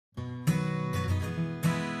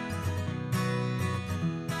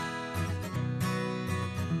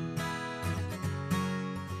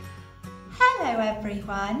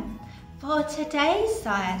everyone. For today's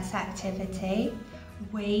science activity,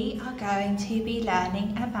 we are going to be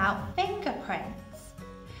learning about fingerprints.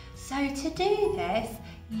 So to do this,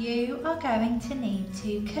 you are going to need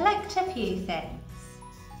to collect a few things.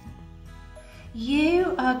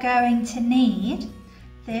 You are going to need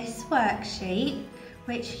this worksheet,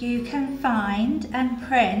 which you can find and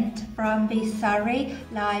print from the Surrey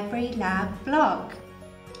Library Lab blog.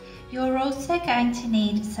 You're also going to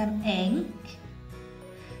need some ink,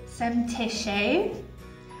 some tissue,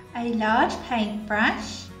 a large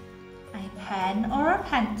paintbrush, a pen or a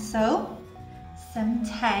pencil, some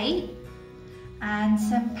tape, and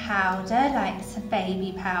some powder like some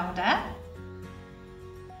baby powder.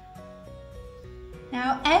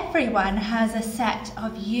 Now everyone has a set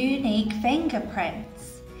of unique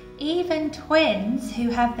fingerprints. Even twins who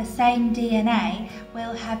have the same DNA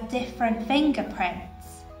will have different fingerprints.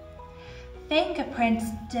 Fingerprints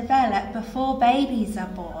develop before babies are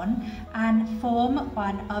born and form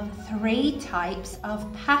one of 3 types of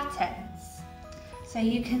patterns. So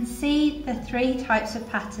you can see the 3 types of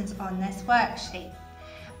patterns on this worksheet,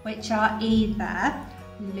 which are either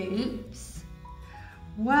loops,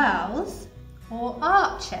 whorls, or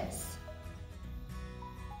arches.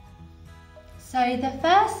 So the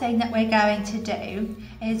first thing that we're going to do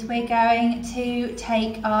is we're going to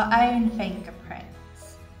take our own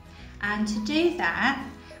fingerprints. And to do that,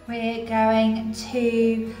 we're going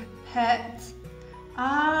to put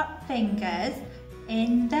our fingers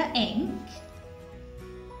in the ink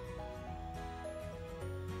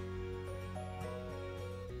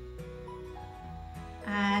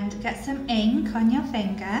and get some ink on your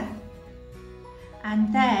finger,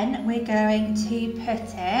 and then we're going to put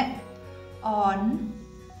it on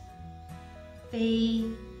the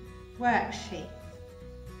worksheet.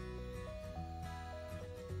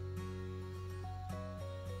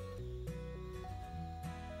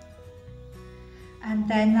 And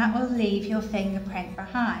then that will leave your fingerprint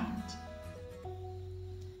behind.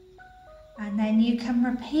 And then you can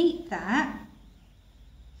repeat that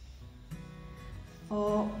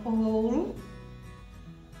for all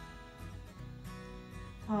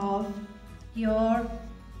of your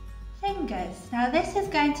fingers. Now this is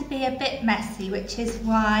going to be a bit messy, which is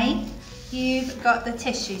why you've got the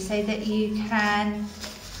tissue, so that you can,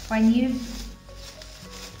 when you've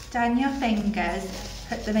done your fingers,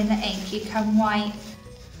 put them in the ink, you can wipe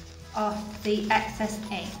off the excess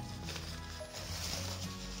ink.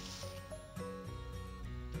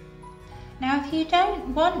 Now if you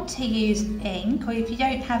don't want to use ink, or if you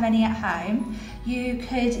don't have any at home, you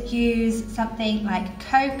could use something like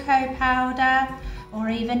cocoa powder or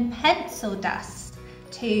even pencil dust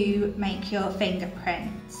to make your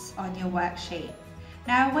fingerprints on your worksheet.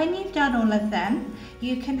 Now when you've done all of them,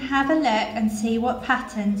 you can have a look and see what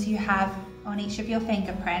patterns you have on each of your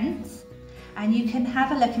fingerprints, and you can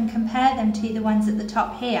have a look and compare them to the ones at the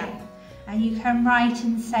top here, and you can write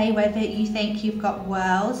and say whether you think you've got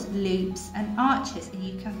whorls, loops and arches, and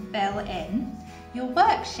you can fill in your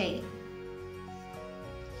worksheet.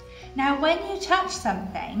 Now when you touch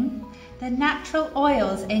something, the natural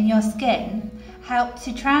oils in your skin help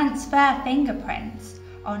to transfer fingerprints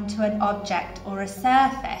onto an object or a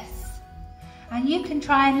surface, and you can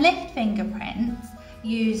try and lift fingerprints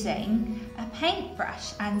using a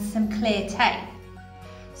paintbrush and some clear tape.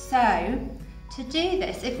 So to do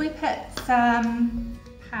this, if we put some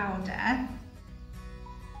powder,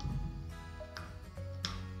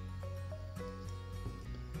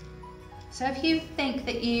 so if you think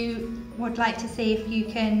that you would like to see if you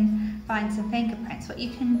can find some fingerprints, what you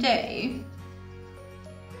can do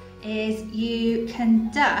is you can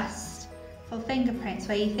dust for fingerprints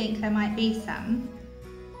where you think there might be some,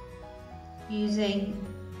 using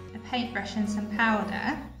a paintbrush and some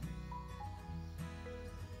powder,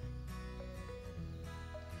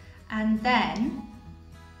 and then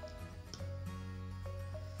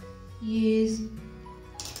use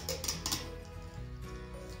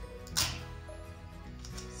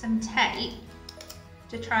some tape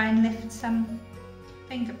to try and lift some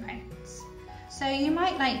fingerprints. So you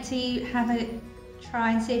might like to have a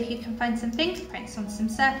try and see if you can find some fingerprints on some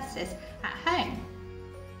surfaces at home.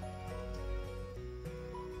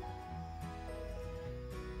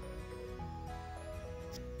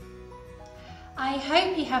 I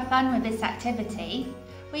hope you have fun with this activity.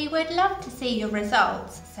 We would love to see your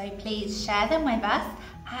results, so please share them with us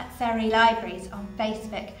at Surrey Libraries on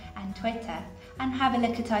Facebook and Twitter, and have a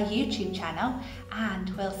look at our YouTube channel, and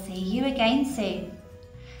we'll see you again soon.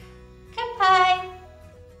 Goodbye!